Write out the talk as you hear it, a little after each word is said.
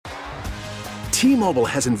T-Mobile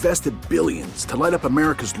has invested billions to light up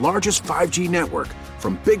America's largest 5G network,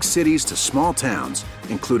 from big cities to small towns,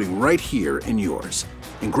 including right here in yours.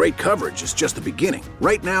 And great coverage is just the beginning.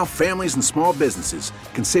 Right now, families and small businesses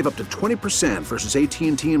can save up to 20% versus AT&T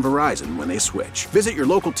and Verizon when they switch. Visit your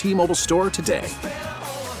local T-Mobile store today.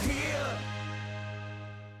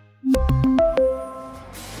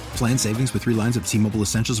 Plan savings with 3 lines of T-Mobile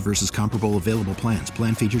Essentials versus comparable available plans.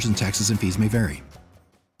 Plan features and taxes and fees may vary.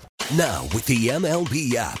 Now, with the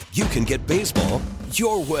MLB app, you can get baseball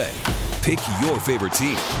your way. Pick your favorite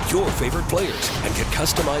team, your favorite players, and get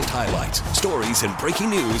customized highlights, stories, and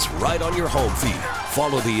breaking news right on your home feed.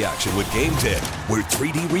 Follow the action with Game Day, where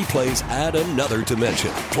 3D replays add another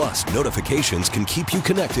dimension. Plus, notifications can keep you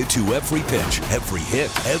connected to every pitch, every hit,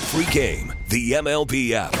 every game. The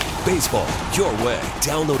MLB app. Baseball your way.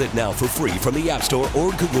 Download it now for free from the App Store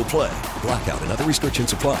or Google Play. Blackout and other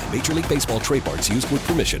restrictions apply. Major League Baseball trademarks used with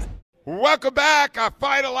permission. Welcome back. Our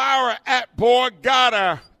final hour at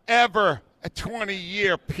Borgata. Ever a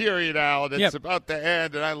 20-year period, Alan. It's about to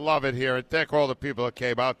end, and I love it here. And thank all the people that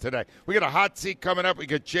came out today. We got a hot seat coming up. We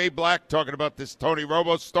got Jay Black talking about this Tony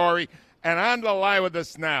Romo story. And on the line with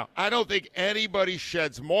us now, I don't think anybody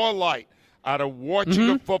sheds more light out of watching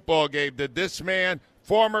a football game than this man,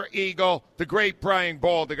 former Eagle, the great Brian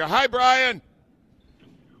Baldinger. Hi, Brian.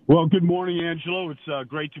 Well, good morning, Angelo. It's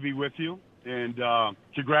great to be with you. And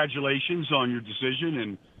congratulations on your decision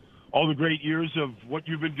and all the great years of what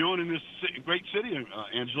you've been doing in this great city,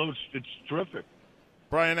 Angelo. It's terrific.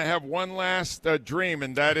 Brian, I have one last dream,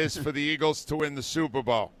 and that is for the Eagles to win the Super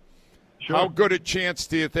Bowl. Sure. How good a chance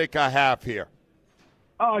do you think I have here?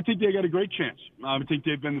 Oh, I think they got a great chance. I think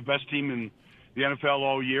they've been the best team in the NFL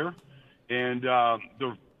all year, and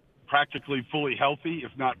they're practically fully healthy,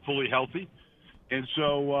 if not fully healthy. And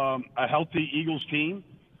so a healthy Eagles team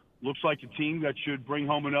looks like a team that should bring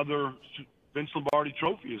home another Vince Lombardi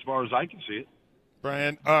trophy as far as I can see it.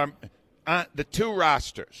 Brian, the two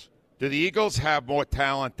rosters, do the Eagles have more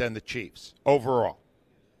talent than the Chiefs overall?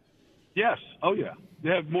 Yes. Oh, yeah. They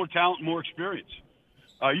have more talent, more experience.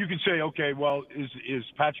 You can say, okay, well, is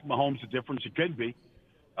Patrick Mahomes the difference? It could be.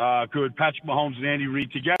 Could Patrick Mahomes and Andy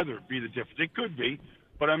Reid together be the difference? It could be.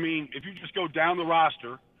 But, I mean, if you just go down the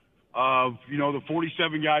roster of, the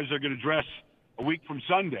 47 guys that are going to dress a week from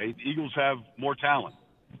Sunday, the Eagles have more talent.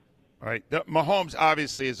 All right. Mahomes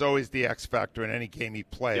obviously is always the X factor in any game he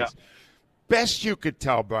plays. Yeah. Best you could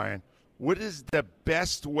tell, Brian, what is the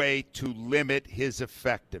best way to limit his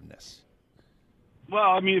effectiveness? Well,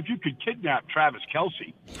 I mean, if you could kidnap Travis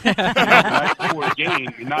Kelce right before the game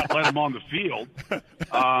and not let him on the field,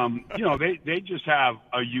 they just have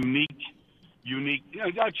a unique,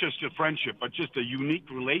 not just a friendship, but just a unique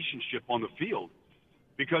relationship on the field.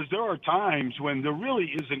 Because there are times when there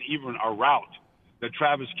really isn't even a route that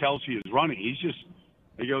Travis Kelce is running.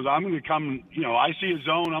 He goes, I'm going to come, I see a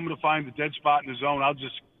zone, I'm going to find the dead spot in the zone. I'll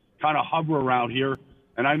just kind of hover around here,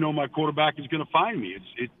 and I know my quarterback is going to find me.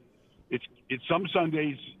 It's some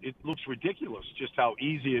Sundays it looks ridiculous just how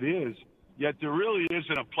easy it is, yet there really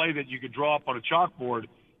isn't a play that you could draw up on a chalkboard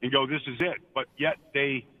and go, this is it. But yet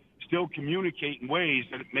they still communicate in ways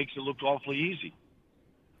that it makes it look awfully easy.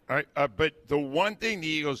 All right, but the one thing the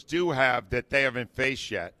Eagles do have that they haven't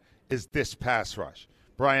faced yet is this pass rush.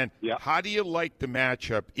 Brian, How do you like the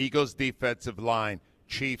matchup, Eagles defensive line,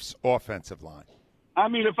 Chiefs offensive line? I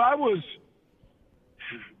mean, if I was,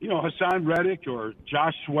 Hassan Reddick or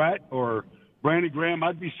Josh Sweat or Brandon Graham,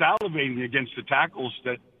 I'd be salivating against the tackles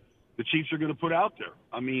that the Chiefs are going to put out there.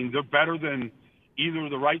 I mean, they're better than either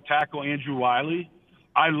the right tackle, Andrew Wiley.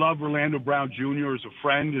 I love Orlando Brown Jr. as a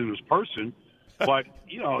friend and as a person, but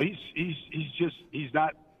he's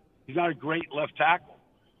not a great left tackle.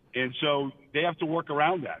 And so they have to work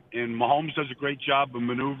around that. And Mahomes does a great job of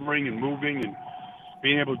maneuvering and moving and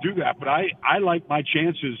being able to do that. But I like my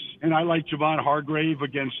chances, and I like Javon Hargrave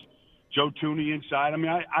against Joe Thuney inside. I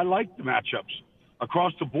mean, I like the matchups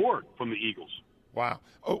across the board from the Eagles. Wow.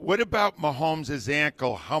 What about Mahomes'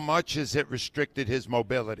 ankle? How much has it restricted his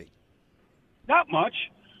mobility? Not much.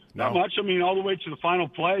 No. Not much. I mean, all the way to the final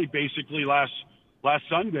play, basically, last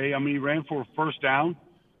Sunday. I mean, he ran for a first down.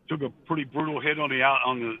 Took a pretty brutal hit on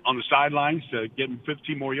the sidelines to get him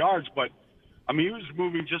 15 more yards. But, I mean, he was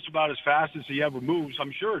moving just about as fast as he ever moves.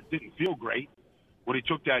 I'm sure it didn't feel great when he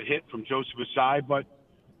took that hit from Joseph Asai. But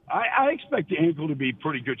I expect the ankle to be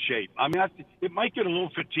pretty good shape. I mean, it might get a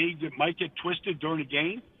little fatigued. It might get twisted during the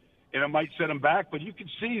game, and it might set him back. But you can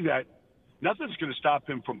see that nothing's going to stop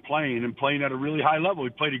him from playing and playing at a really high level. He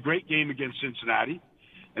played a great game against Cincinnati,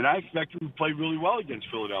 and I expect him to play really well against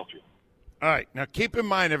Philadelphia. All right. Now, keep in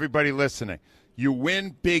mind, everybody listening, you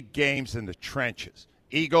win big games in the trenches.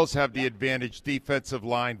 Eagles have the advantage defensive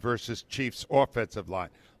line versus Chiefs offensive line.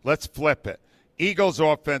 Let's flip it. Eagles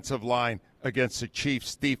offensive line against the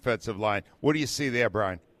Chiefs defensive line. What do you see there,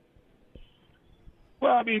 Brian?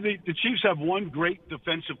 Well, I mean, the Chiefs have one great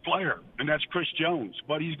defensive player, and that's Chris Jones.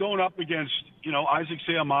 But he's going up against, Isaac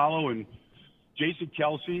Seumalo and Jason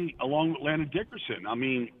Kelce along with Landon Dickerson. I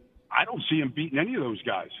mean, I don't see him beating any of those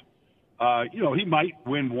guys. He might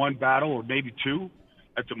win one battle or maybe two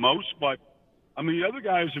at the most. But, I mean, the other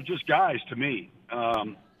guys are just guys to me.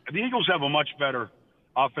 The Eagles have a much better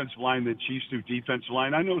offensive line than Chiefs do defensive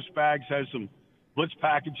line. I know Spags has some blitz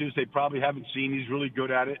packages they probably haven't seen. He's really good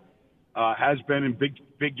at it. Has been in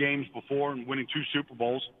big games before and winning 2 Super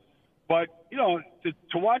Bowls. But,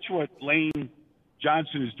 to watch what Lane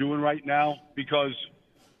Johnson is doing right now, because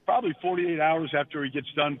probably 48 hours after he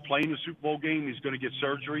gets done playing the Super Bowl game, he's going to get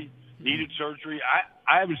needed surgery.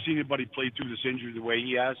 I haven't seen anybody play through this injury the way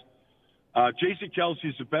he has. Jason Kelce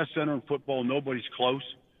is the best center in football. Nobody's close.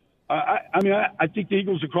 I think the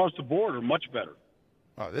Eagles across the board are much better.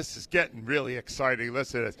 Oh, this is getting really exciting.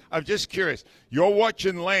 Listen to this. I'm just curious. You're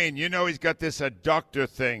watching Lane. He's got this adductor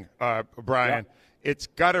thing, Brian. Yeah. It's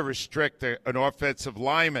got to restrict an offensive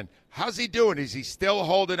lineman. How's he doing? Is he still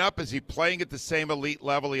holding up? Is he playing at the same elite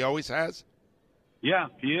level he always has? Yeah,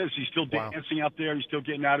 he is. He's still dancing out there. He's still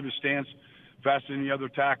getting out of his stance faster than the other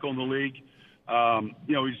tackle in the league.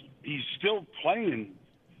 He's still playing.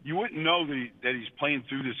 You wouldn't know that he's playing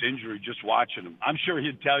through this injury just watching him. I'm sure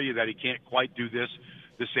he'd tell you that he can't quite do this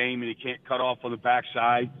the same and he can't cut off on the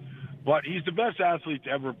backside. But he's the best athlete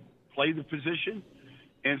to ever play the position.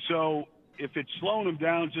 And so if it's slowing him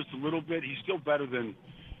down just a little bit, he's still better than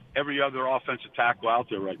every other offensive tackle out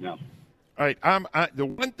there right now. All right. The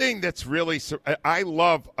one thing that's really – I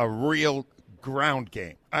love a real ground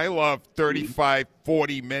game. I love 35,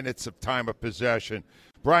 40 minutes of time of possession.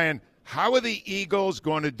 Brian, how are the Eagles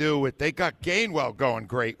going to do it? They got Gainwell going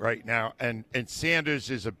great right now, and Sanders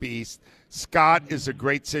is a beast. Scott is a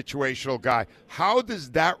great situational guy. How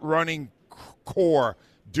does that running core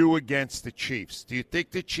do against the Chiefs? Do you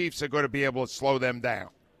think the Chiefs are going to be able to slow them down?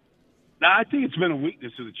 No, I think it's been a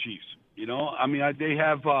weakness of the Chiefs.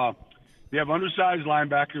 They have undersized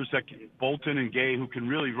linebackers Bolton and Gay, who can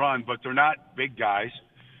really run, but they're not big guys.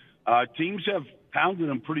 Teams have pounded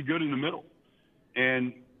them pretty good in the middle,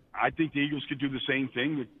 and I think the Eagles could do the same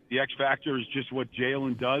thing. The X factor is just what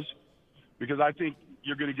Jalen does, because I think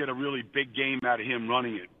you're going to get a really big game out of him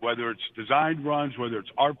running it, whether it's designed runs, whether it's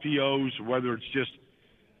RPOs, or whether it's just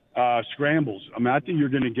scrambles. I think you're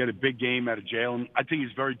going to get a big game out of Jalen. I think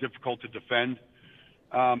he's very difficult to defend.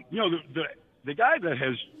 The guy that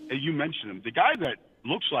has, you mentioned him, the guy that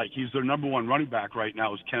looks like he's their number one running back right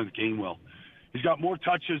now is Kenneth Gainwell. He's got more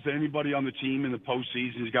touches than anybody on the team in the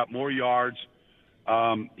postseason. He's got more yards.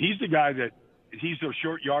 He's the guy he's their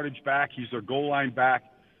short yardage back. He's their goal line back.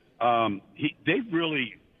 They've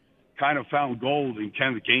really kind of found gold in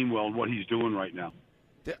Kenneth Gainwell and what he's doing right now.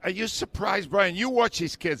 Are you surprised, Brian? You watch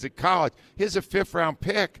these kids at college. Here's a 5th-round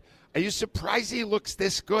pick. Are you surprised he looks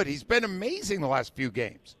this good? He's been amazing the last few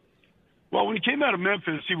games. Well, when he came out of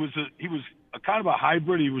Memphis, he was a kind of a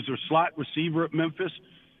hybrid. He was a slot receiver at Memphis,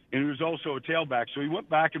 and he was also a tailback. So he went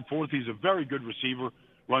back and forth. He's a very good receiver,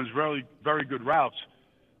 runs very, very good routes.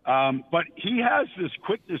 But he has this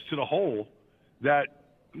quickness to the hole that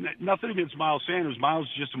nothing against Miles Sanders. Miles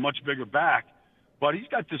is just a much bigger back. But he's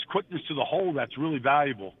got this quickness to the hole that's really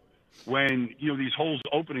valuable when, these holes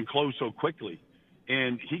open and close so quickly.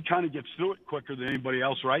 And he kind of gets through it quicker than anybody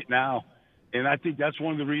else right now. And I think that's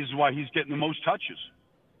one of the reasons why he's getting the most touches.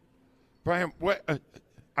 Brian,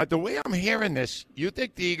 the way I'm hearing this, you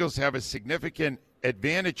think the Eagles have a significant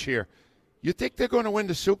advantage here. You think they're going to win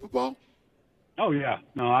the Super Bowl? Oh, yeah.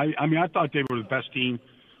 No, I thought they were the best team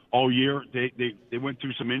all year. They went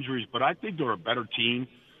through some injuries, but I think they're a better team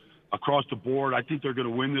across the board. I think they're going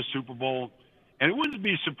to win this Super Bowl. And it wouldn't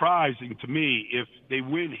be surprising to me if they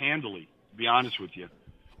win handily, to be honest with you.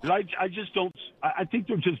 Because I just don't – I think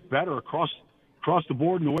they're just better across the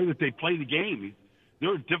board in the way that they play the game.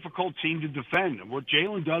 They're a difficult team to defend. And what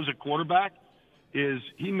Jalen does at quarterback is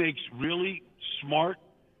he makes really smart,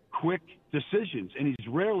 quick decisions, and he's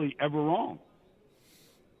rarely ever wrong.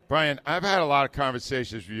 Brian, I've had a lot of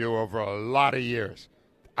conversations with you over a lot of years.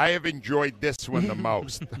 I have enjoyed this one the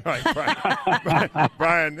most.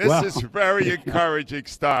 Brian, this is very encouraging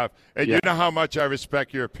stuff, and you know how much I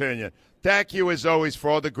respect your opinion. Thank you, as always, for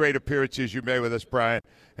all the great appearances you made with us, Brian.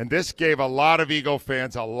 And this gave a lot of Eagle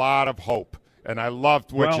fans a lot of hope, and I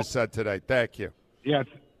loved what you said today. Thank you. Yeah,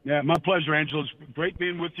 my pleasure, Angelo. It's great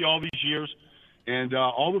being with you all these years, and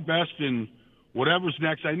all the best in whatever's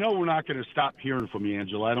next. I know we're not going to stop hearing from you,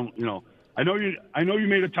 Angelo. I I know you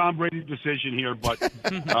made a Tom Brady decision here, but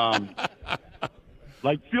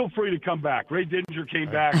feel free to come back. Ray Didinger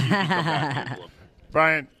came back. You can come back, Angelo.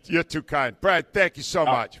 Brian, you're too kind. Brad, thank you so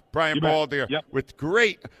much. Brian Baldier with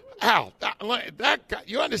great – Al, that guy,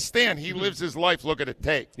 you understand he lives his life looking at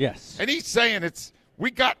tape. Yes. And he's saying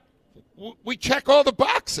we check all the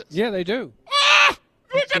boxes. Yeah, they do.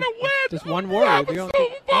 We're going to win. There's one worry.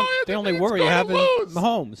 The only worry you have is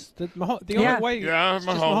Mahomes. The only way is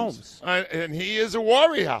Mahomes. And he is a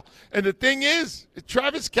warrior. And the thing is,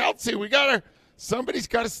 Travis Kelce, somebody's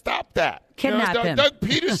got to stop that. Kidnap him. Doug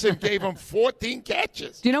Peterson gave him 14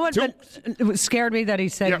 catches. Do you know what scared me? That he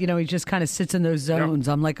said, he just kind of sits in those zones.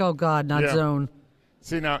 I'm like, oh, God, not zone.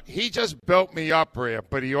 See, now, he just built me up, Rhea,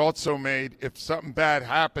 but he also made, if something bad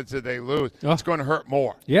happens and they lose, it's going to hurt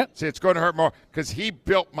more. Yep. See, it's going to hurt more because he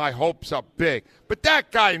built my hopes up big. But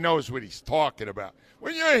that guy knows what he's talking about.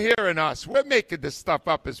 When you're hearing us, we're making this stuff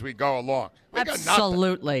up as we go along.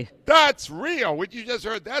 Absolutely. That's real. What you just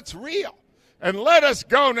heard, that's real. And let us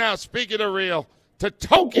go now, speaking of real, to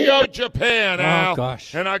Tokyo, Japan, Al. Oh,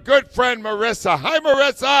 gosh. And our good friend Marissa. Hi,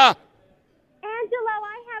 Marissa. Angelo,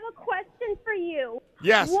 I have a question for you.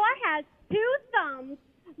 Yes. War has two thumbs,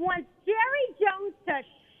 wants Jerry Jones to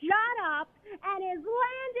shut up, and is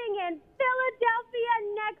landing in Philadelphia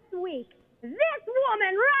next week. This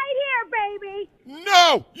woman right here, baby.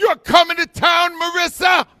 No, you're coming to town,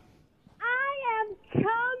 Marissa. I am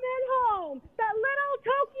coming home. The little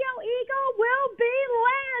Tokyo Eagle will be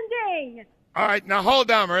landing. All right, now hold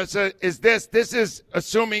on, Marissa. This is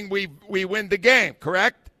assuming we win the game,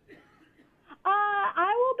 correct?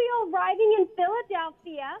 I will be arriving in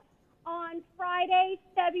Philadelphia on Friday,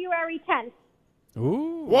 February 10th.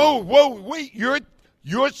 Ooh. Whoa, wait.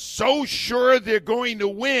 You're so sure they're going to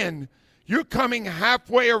win. You're coming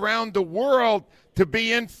halfway around the world to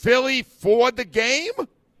be in Philly for the game?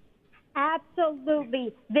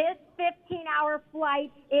 Absolutely. This 15-hour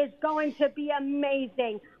flight is going to be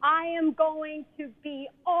amazing. I am going to be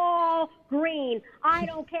all green. I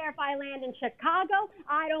don't care if I land in Chicago.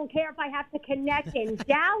 I don't care if I have to connect in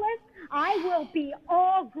Dallas. I will be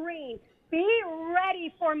all green. Be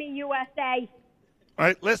ready for me, USA. All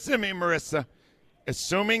right, listen to me, Marissa.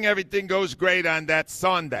 Assuming everything goes great on that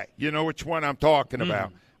Sunday, you know which one I'm talking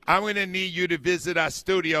about, I'm going to need you to visit our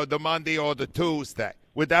studio the Monday or the Tuesday.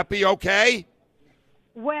 Would that be okay?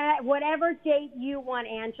 Whatever date you want,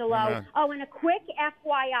 Angelo. Oh, and a quick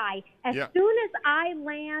FYI. As soon as I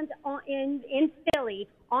land in Philly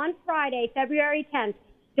on Friday, February 10th,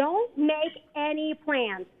 don't make any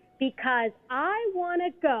plans because I want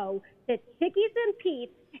to go to Chickies and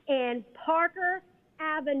Pete's in Parker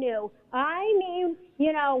Avenue. I mean,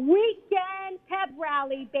 weekend pep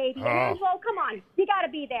rally, baby. Angelo, come on. You got to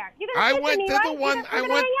be there. You're going to hang out,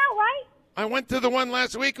 right? I went to the one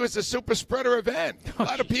last week. It was a super spreader event. A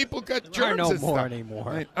lot of people got germs no and more stuff. anymore.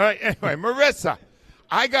 All right, anyway, Marissa,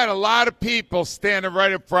 I got a lot of people standing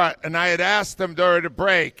right up front, and I had asked them during the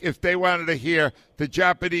break if they wanted to hear the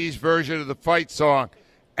Japanese version of the fight song.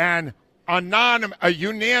 And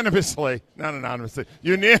unanimously,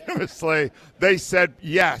 they said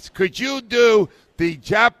yes. Could you do the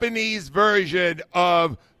Japanese version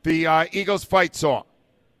of the Eagles fight song?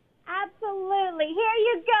 Absolutely. Here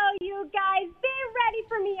you go, you guys. Be ready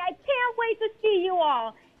for me. I can't wait to see you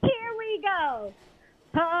all. Here we go.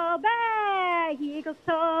 Tobe, Eagles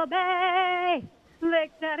Tobe,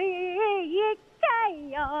 victory,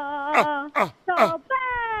 Ikea. Tobe,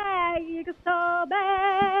 Eagles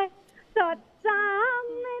Tobe, Totsam,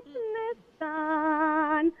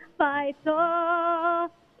 Nissan, Fighto,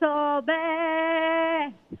 Tobe,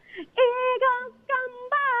 Eagles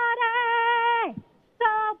Gambare,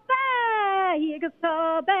 Tobe, Eagles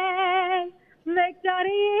Tobe,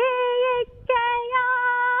 victory, Ikea.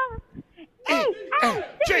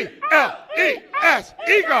 E-L-G-L-E-S,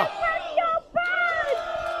 Eagle.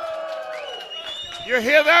 You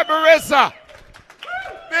hear that, Marissa?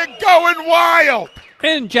 They're going wild.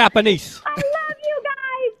 In Japanese. I love you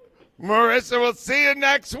guys. Marissa, we'll see you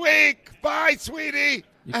next week. Bye, sweetie.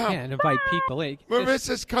 You can't invite people in.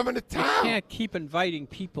 Marissa's coming to town. You can't keep inviting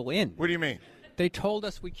people in. What do you mean? They told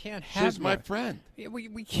us we can't have She's my friend.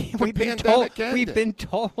 We can't. The pandemic ended. We've been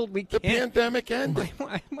told we can't. The pandemic ended.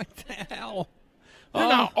 What the hell? You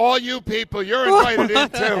know, all you people, you're invited in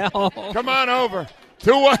too. Come on over.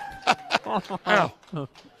 2-1. Al,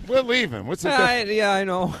 we're leaving. What's the difference? Yeah, I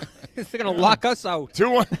know. They're going to lock us out.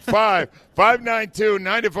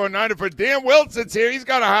 215-592-9494. Dan Wilson's here. He's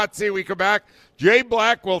got a hot seat. We come back. Jay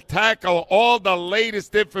Black will tackle all the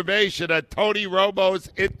latest information on Tony Romo's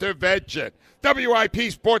intervention.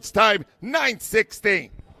 WIP Sports Time, 9:16.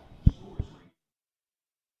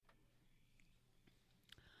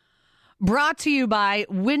 Brought to you by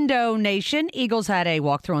Window Nation. Eagles had a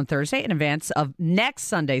walkthrough on Thursday in advance of next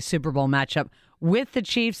Sunday's Super Bowl matchup with the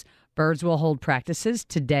Chiefs. Birds will hold practices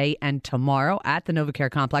today and tomorrow at the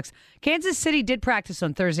NovaCare Complex. Kansas City did practice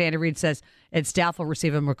on Thursday. Andy Reid says it's doubtful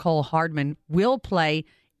receiver Mecole Hardman will play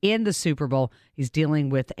in the Super Bowl. He's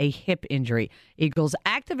dealing with a hip injury. Eagles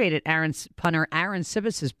activated punter Aaron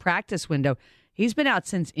Sibis' practice window. He's been out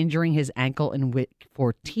since injuring his ankle in week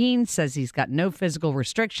 14, says he's got no physical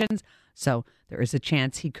restrictions, so there is a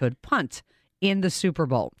chance he could punt in the Super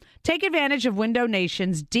Bowl. Take advantage of Window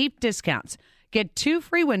Nation's deep discounts. Get 2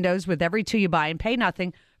 free windows with every 2 you buy and pay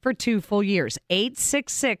nothing for 2 full years.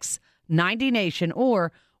 866-90-NATION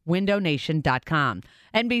or windownation.com.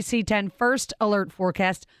 NBC 10 first alert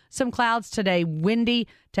forecast. Some clouds today, windy,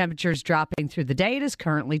 temperatures dropping through the day. It is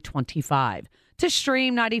currently 25. To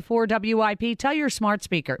stream 94 WIP, tell your smart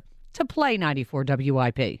speaker to play 94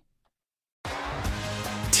 WIP.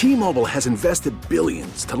 T-Mobile has invested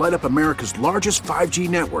billions to light up America's largest 5G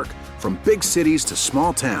network, from big cities to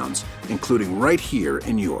small towns, including right here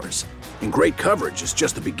in yours. And great coverage is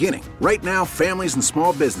just the beginning. Right now, families and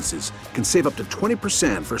small businesses can save up to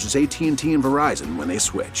 20% versus AT&T and Verizon when they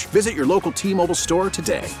switch. Visit your local T-Mobile store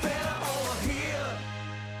today.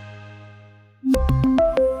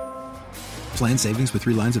 Plan savings with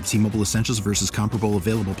 3 lines of T-Mobile Essentials versus comparable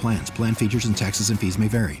available plans. Plan features and taxes and fees may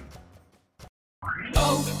vary.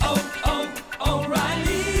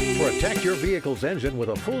 O'Reilly. Protect your vehicle's engine with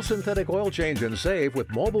a full synthetic oil change and save with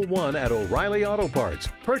Mobil 1 at O'Reilly Auto Parts.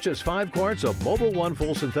 Purchase 5 quarts of Mobil 1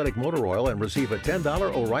 full synthetic motor oil and receive a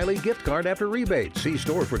 $10 O'Reilly gift card after rebate. See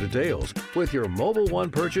store for details. With your Mobil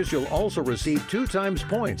 1 purchase, you'll also receive 2 times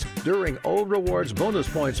points during O Rewards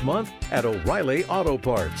Bonus Points Month at O'Reilly Auto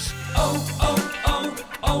Parts.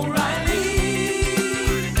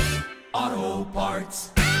 O'Reilly Auto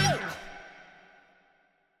Parts.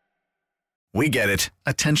 We get it.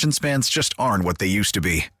 Attention spans just aren't what they used to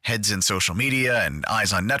be. Heads in social media and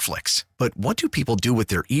eyes on Netflix. But what do people do with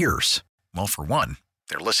their ears? Well, for one,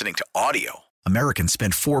 they're listening to audio. Americans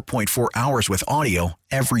spend 4.4 hours with audio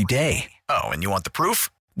every day. Oh, and you want the proof?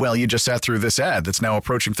 Well, you just sat through this ad that's now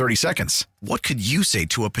approaching 30 seconds. What could you say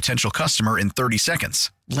to a potential customer in 30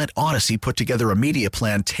 seconds? Let Odyssey put together a media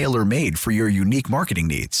plan tailor-made for your unique marketing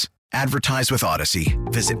needs. Advertise with Odyssey.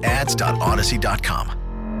 Visit ads.odyssey.com.